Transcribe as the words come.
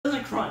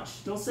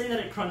say that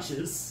it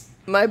crunches.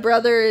 My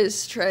brother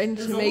is trying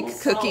It's to a make little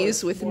cookies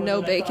solid, with more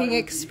no than I thought it baking would be.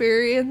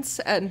 experience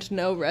and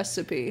no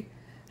recipe.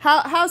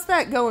 How's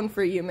that going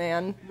for you,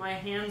 man? My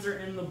hands are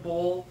in the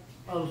bowl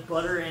of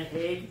butter and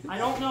egg. I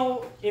don't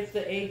know if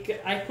the egg.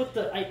 I put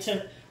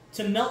the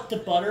to melt the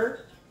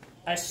butter.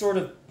 I sort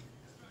of.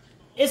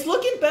 It's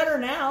looking better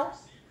now.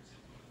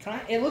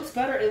 It looks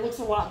better. It looks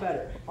a lot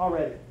better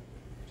already.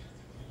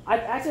 I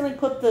accidentally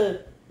put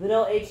the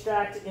vanilla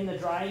extract in the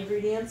dry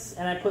ingredients,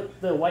 and I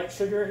put the white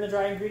sugar in the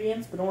dry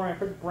ingredients. But don't worry, I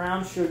put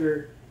brown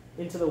sugar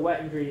into the wet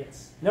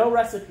ingredients. No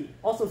recipe.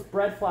 Also, it's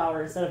bread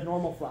flour instead of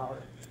normal flour.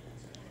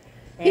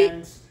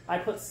 And I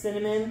put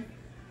cinnamon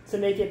to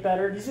make it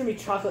better. These are going to be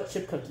chocolate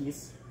chip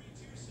cookies.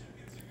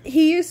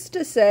 He used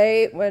to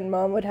say when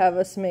Mom would have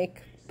us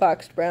make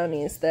boxed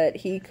brownies that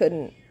he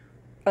couldn't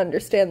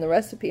understand the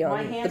recipe My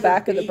on hands the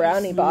back are of the baby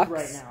brownie smooth box.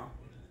 right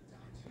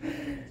now.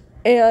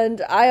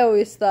 And I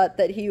always thought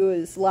that he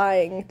was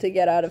lying to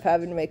get out of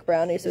having to make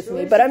brownies with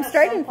me, but I'm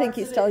starting to think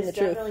he's telling the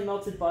truth. Definitely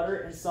melted butter,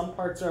 and some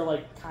parts are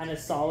like kind of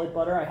solid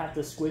butter. I have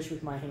to squish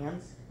with my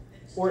hands.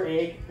 Or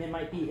egg. It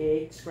might be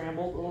egg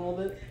scrambled a little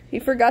bit. He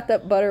forgot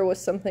that butter was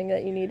something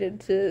that you needed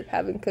to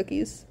have in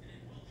cookies.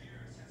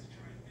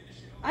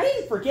 I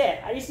didn't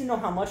forget. I just didn't know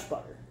how much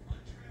butter.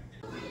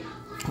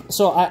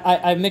 So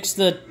I mixed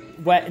the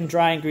wet and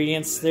dry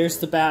ingredients. There's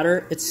the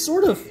batter. It's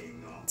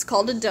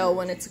called a dough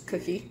when it's a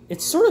cookie.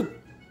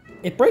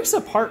 It breaks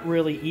apart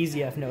really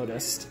easy, I've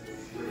noticed.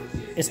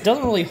 It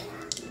doesn't really...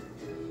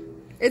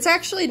 It's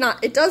actually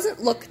not, it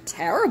doesn't look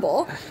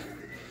terrible.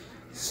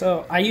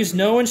 So I use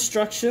no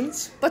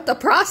instructions. But the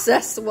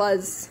process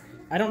was...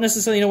 I don't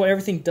necessarily know what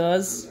everything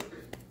does.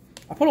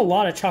 I put a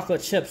lot of chocolate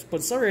chips,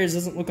 but some areas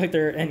doesn't look like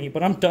there are any,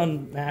 but I'm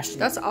done mashing.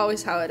 That's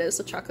always how it is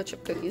with chocolate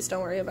chip cookies,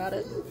 don't worry about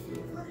it.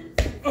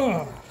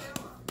 Ugh.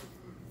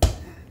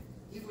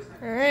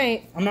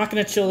 Alright. I'm not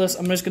going to chill this.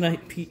 I'm just going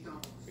to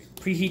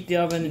preheat the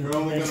oven. You're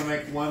only going to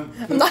make one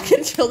cookie. I'm not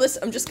gonna chill this,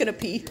 I'm just gonna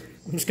pee.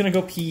 I'm just going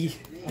to go pee.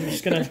 I'm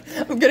just going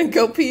to... I'm gonna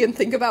go pee and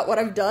think about what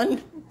I've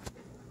done.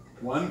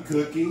 One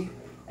cookie.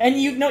 And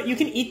you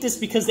can eat this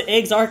because the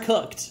eggs are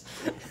cooked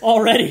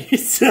already,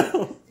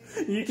 so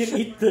you can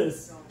eat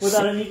this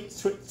without any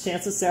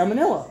chance of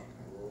salmonella.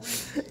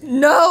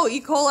 No, E.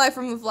 coli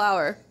from the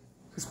flour.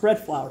 It's bread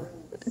flour.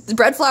 The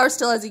bread flour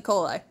still has E.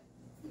 coli.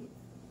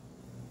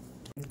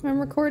 I'm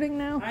recording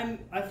now.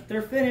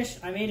 They're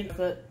finished. I made it,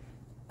 but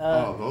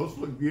Oh, those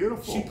look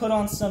beautiful. she put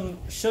on some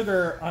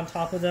sugar on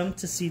top of them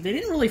to see. They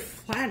didn't really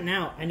flatten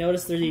out. I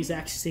noticed they're the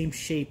exact same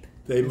shape.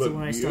 They as look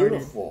when I started.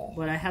 beautiful.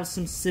 But I have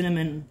some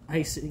cinnamon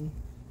icing.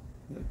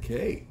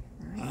 Okay.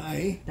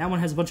 That one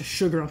has a bunch of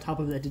sugar on top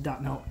of it that did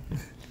not melt.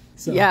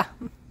 So Yeah.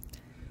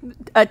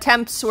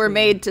 Attempts were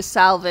made to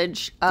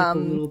salvage a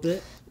little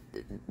bit.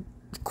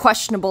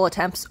 questionable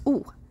attempts.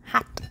 Ooh,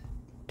 hot.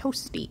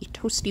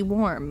 Toasty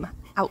warm.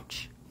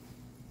 Ouch.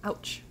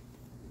 Ouch.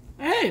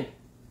 Hey,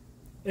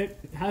 it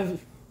has.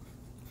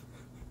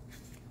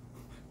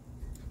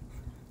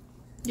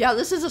 Yeah,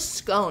 this is a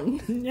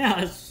scone.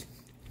 Yes,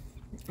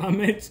 I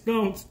made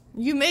scones.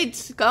 You made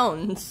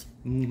scones.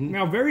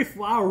 Now, very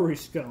floury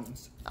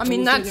scones. I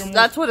mean, will say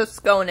that's what a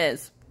scone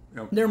is.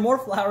 They're more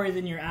floury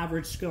than your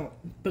average scone,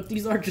 but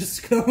these are just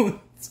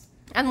scones.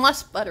 And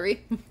less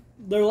buttery.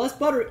 They're less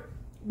buttery,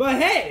 but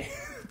hey,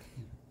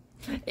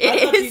 I thought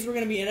It these is, were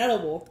gonna be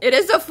inedible. it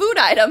is a food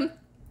item.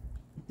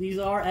 These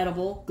are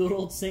edible. Good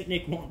old Saint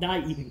Nick won't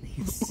die eating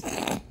these.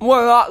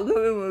 We're not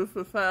giving this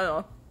to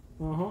Santa.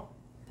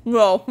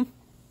 No.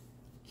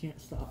 Can't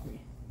stop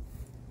me.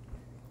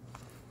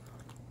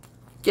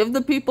 Give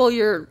the people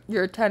your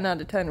 10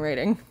 out of 10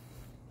 rating.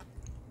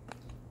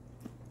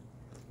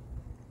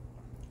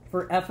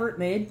 For effort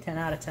made, 10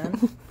 out of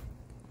 10.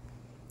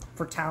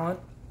 For talent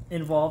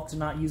involved to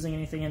not using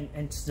anything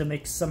and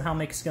to somehow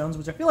make scones,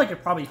 which I feel like are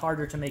probably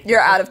harder to make. You're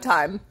out of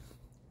time.